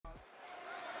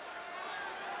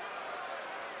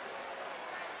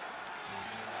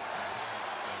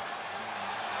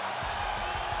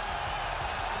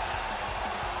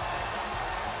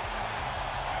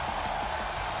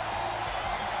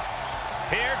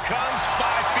comes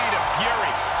 5 feet of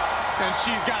fury. And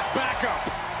she's got backup.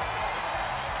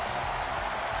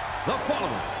 The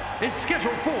following is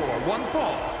scheduled for one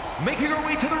fall. Making her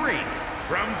way to the ring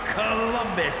from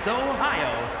Columbus,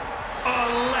 Ohio,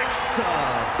 Alexa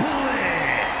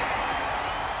Bliss.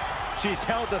 She's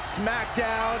held the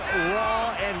SmackDown,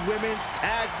 Raw, and Women's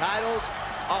Tag titles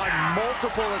on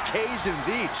multiple occasions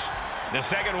each. The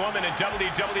second woman in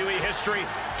WWE history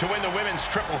to win the Women's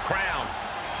Triple Crown.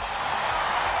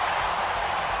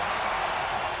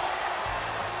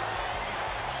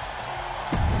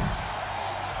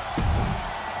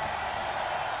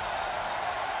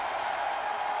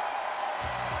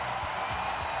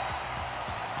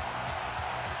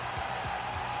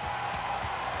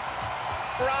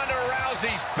 Ronda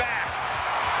Rousey's back.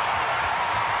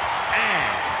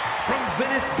 And from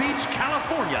Venice Beach,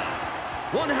 California,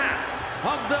 one half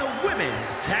of the Women's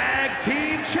Tag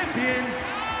Team Champions,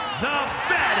 the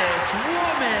baddest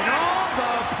woman on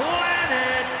the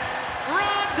planet,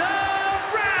 Ronda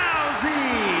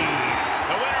Rousey.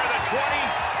 The winner of the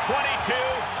 2022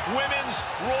 Women's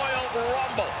Royal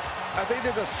Rumble. I think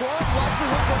there's a strong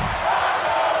likelihood for...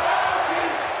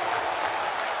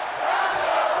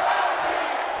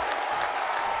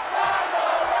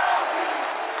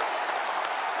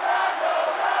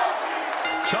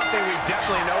 Something we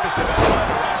definitely noticed about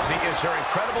Ronda Rousey is her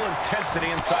incredible intensity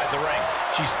inside the ring.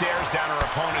 She stares down her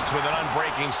opponents with an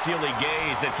unbreaking, steely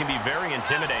gaze that can be very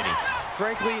intimidating.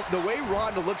 Frankly, the way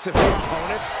Ronda looks at her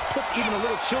opponents puts even a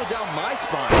little chill down my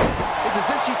spine. It's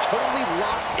as if she totally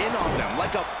locks in on them,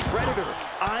 like a predator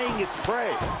eyeing its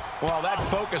prey. Well, that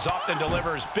focus often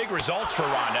delivers big results for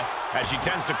Ronda, as she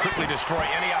tends to quickly destroy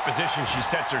any opposition she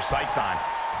sets her sights on.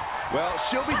 Well,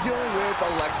 she'll be dealing with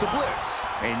Alexa Bliss.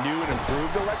 A new and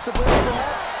improved Alexa Bliss,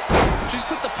 perhaps? She's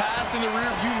put the past in the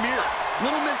rearview mirror.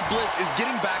 Little Miss Bliss is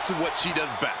getting back to what she does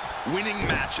best, winning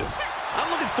matches. I'm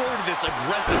looking forward to this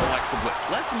aggressive Alexa Bliss.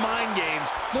 Less mind games,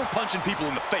 more punching people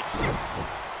in the face.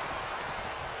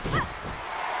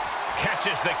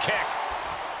 Catches the kick.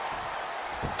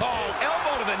 Oh,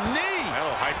 elbow to the knee.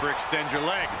 That'll hyperextend your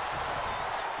leg.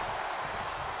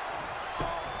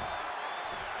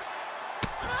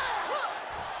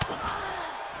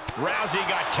 Rousey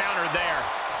got countered there.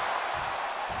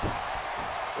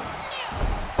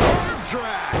 Arm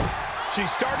drag. She's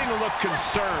starting to look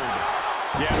concerned.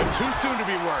 Yeah, but too soon to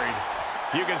be worried.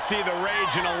 You can see the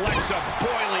rage in Alexa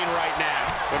boiling right now.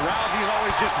 But Rousey is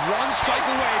always just one strike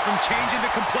away from changing the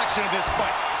complexion of this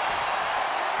fight.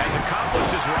 As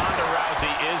accomplished as Ronda Rousey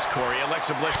is, Corey,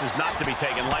 Alexa Bliss is not to be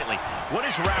taken lightly. What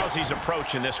is Rousey's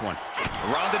approach in this one?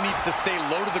 Ronda needs to stay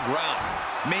low to the ground,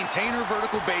 maintain her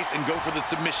vertical base, and go for the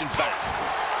submission fast.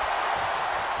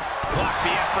 Block the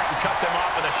effort and cut them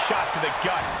off with a shot to the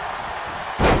gut.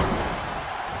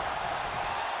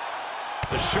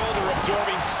 The shoulder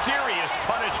absorbing serious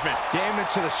punishment.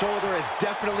 Damage to the shoulder is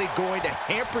definitely going to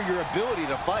hamper your ability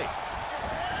to fight.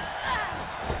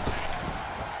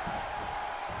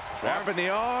 Trapping the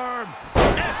arm.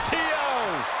 STO!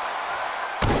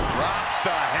 Drops the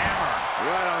hammer.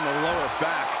 Right on the lower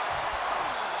back.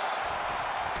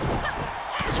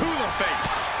 To the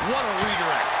face. What a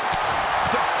redirect.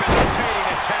 Debilitating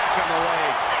attack on the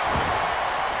leg.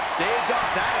 Staved off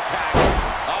that attack.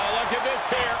 Oh, look at this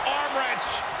here. Arm wrench.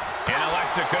 And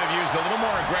Alexa could have used a little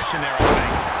more aggression there, I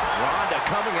think. Ronda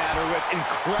coming at her with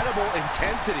incredible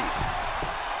intensity.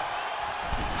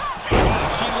 Oh,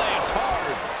 she lands hard.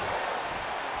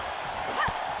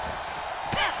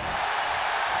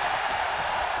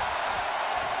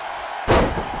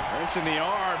 In the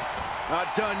arm.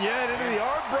 Not done yet. Into the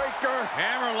arm breaker.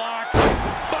 Hammerlock.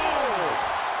 Boom!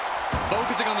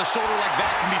 Focusing on the shoulder like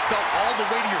that can be felt all the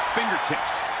way to your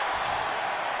fingertips.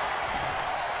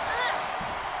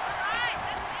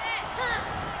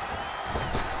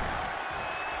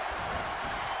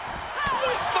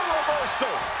 With the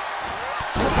reversal.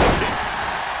 Drop kick.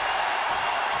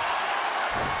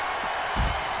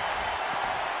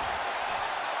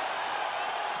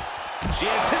 She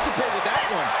anticipated that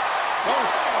one. Oh,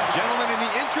 gentlemen, in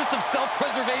the interest of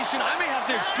self-preservation, I may have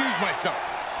to excuse myself.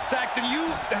 Saxton, you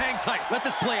hang tight. Let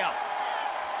this play out.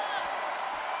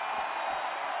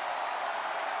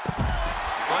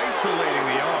 Isolating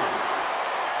the arm.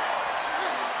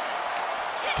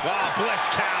 Wow, Bliss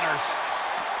counters.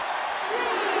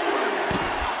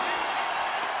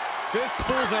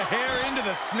 Fistfuls of hair into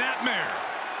the snapmare.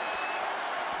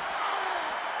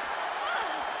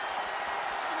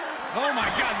 Oh,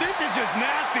 my God, this is just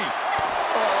nasty.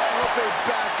 Oh, I hope they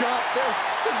back up.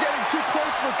 They're getting too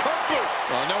close for comfort.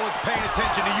 Well, no one's paying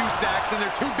attention to you, Saxton.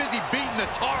 They're too busy beating the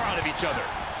tar out of each other.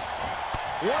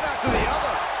 One after the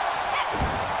other.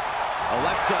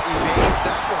 Alexa evades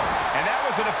that one. And that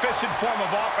was an efficient form of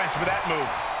offense with that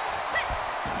move.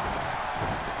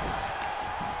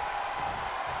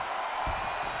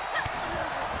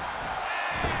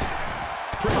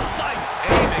 Precise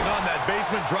aiming on that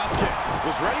basement drop kick.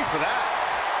 Was ready for that.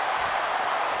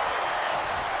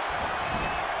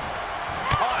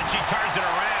 Oh, and she turns it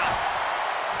around.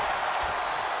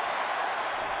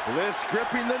 Bliss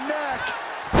gripping the neck.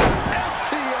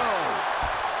 STO.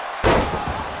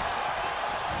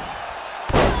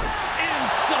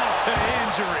 Insult to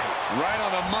injury. Right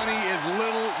on the money is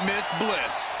Little Miss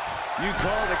Bliss. You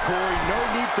called it, Corey. No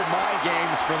need for mind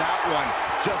games for that one.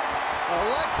 Just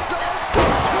Alexa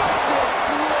twisted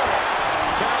Bliss.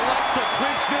 Can Alexa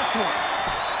clinch this one?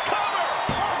 Cover!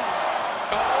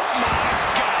 Oh, my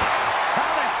God.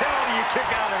 How the hell do you kick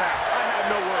out of that? I have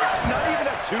no words. Not even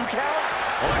a 2 count?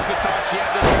 Alexa thought she had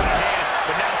this one in hand,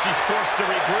 but now she's forced to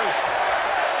regroup.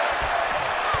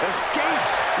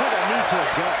 Escapes with a knee to the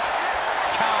gut.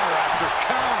 Counter after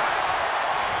counter.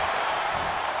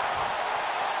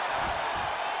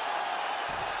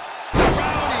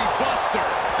 Rowdy Buster.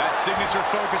 That signature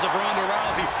focus of Ronda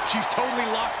Rousey. She's totally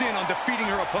locked in on defeating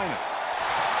her opponent.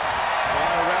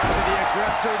 Ronda Rousey, the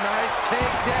aggressor, nice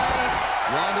takedown.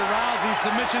 Ronda Rousey,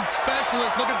 submission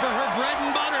specialist, looking for her bread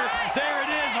and butter. There it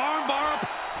is, armbar.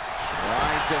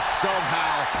 Trying to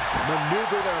somehow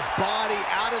maneuver their body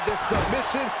out of this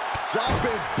submission.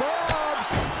 Dropping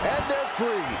bombs, and they're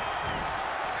free.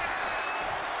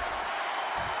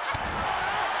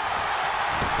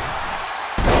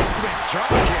 Basement drop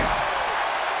kick.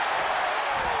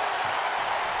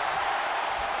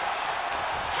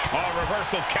 Oh,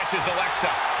 reversal catches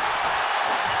Alexa.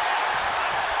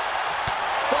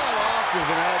 Fall off with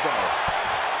an elbow.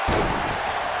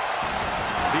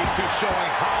 These two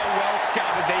showing how well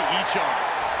scouted they each are.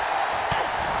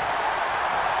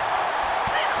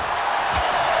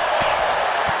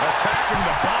 Attacking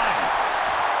the body.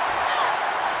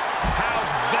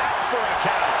 How's that for a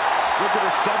count? Look at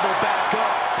her stumble back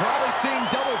up. Probably seeing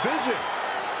double vision.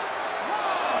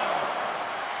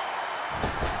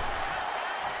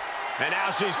 And now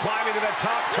she's climbing to the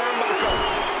top turnbuckle.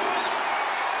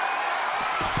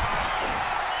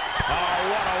 Oh,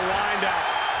 what a wind-up.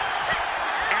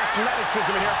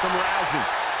 Athleticism here from Rousey.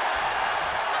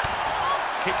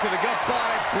 Kick to the gut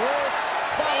by Bliss.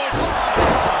 Followed by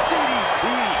DDT.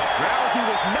 Rousey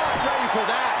was not ready for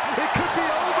that. It could be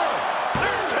over.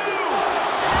 There's two.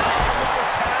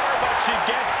 Almost had her, but she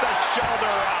gets the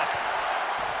shoulder up.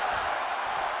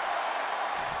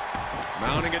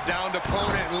 Mounting a downed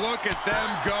opponent. Look at them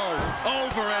go.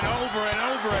 Over and over and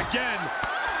over again.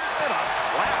 And a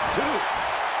slap, too.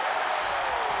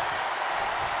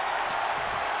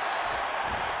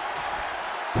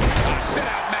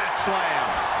 Sit-out mat slam.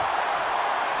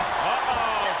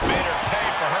 Uh-oh, made her pay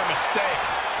for her mistake.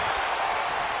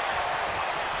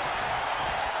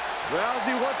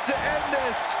 Rousey wants to end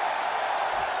this.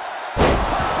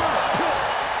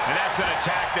 And that's an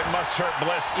attack that must hurt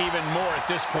Bliss even more at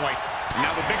this point.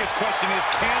 Now the biggest question is,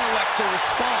 can Alexa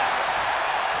respond?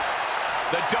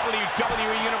 The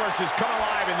WWE Universe has come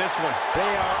alive in this one. They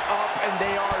are up and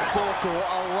they are vocal.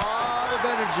 A lot of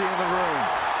energy in the room.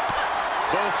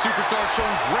 Both superstars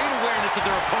showing great awareness of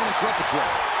their opponent's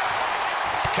repertoire.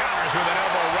 Counters with an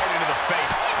elbow right into the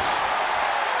face.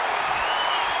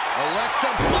 Alexa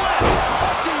Bliss!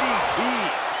 A DDT.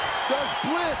 Does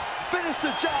Bliss finish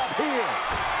the job here?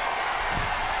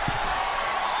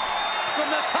 From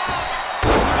the top!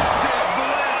 Twisted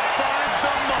Bliss finds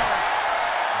the mark.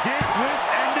 Did Bliss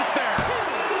end it there?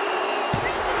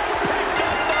 Picked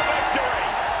up the victory.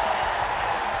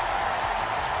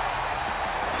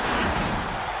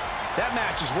 That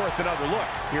match is worth another look.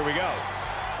 Here we go.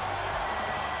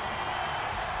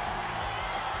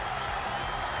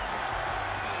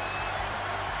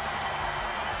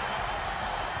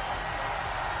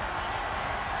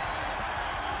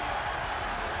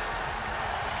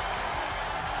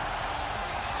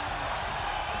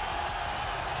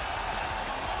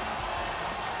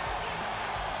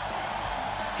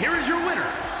 Here is your winner,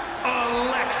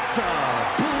 Alexa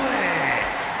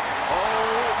Bliss.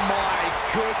 Oh my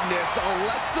goodness,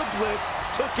 Alexa Bliss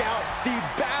took out the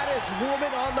baddest woman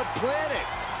on the planet.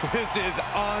 This is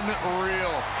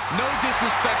unreal. No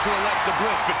disrespect to Alexa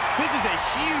Bliss, but this is a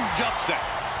huge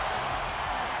upset.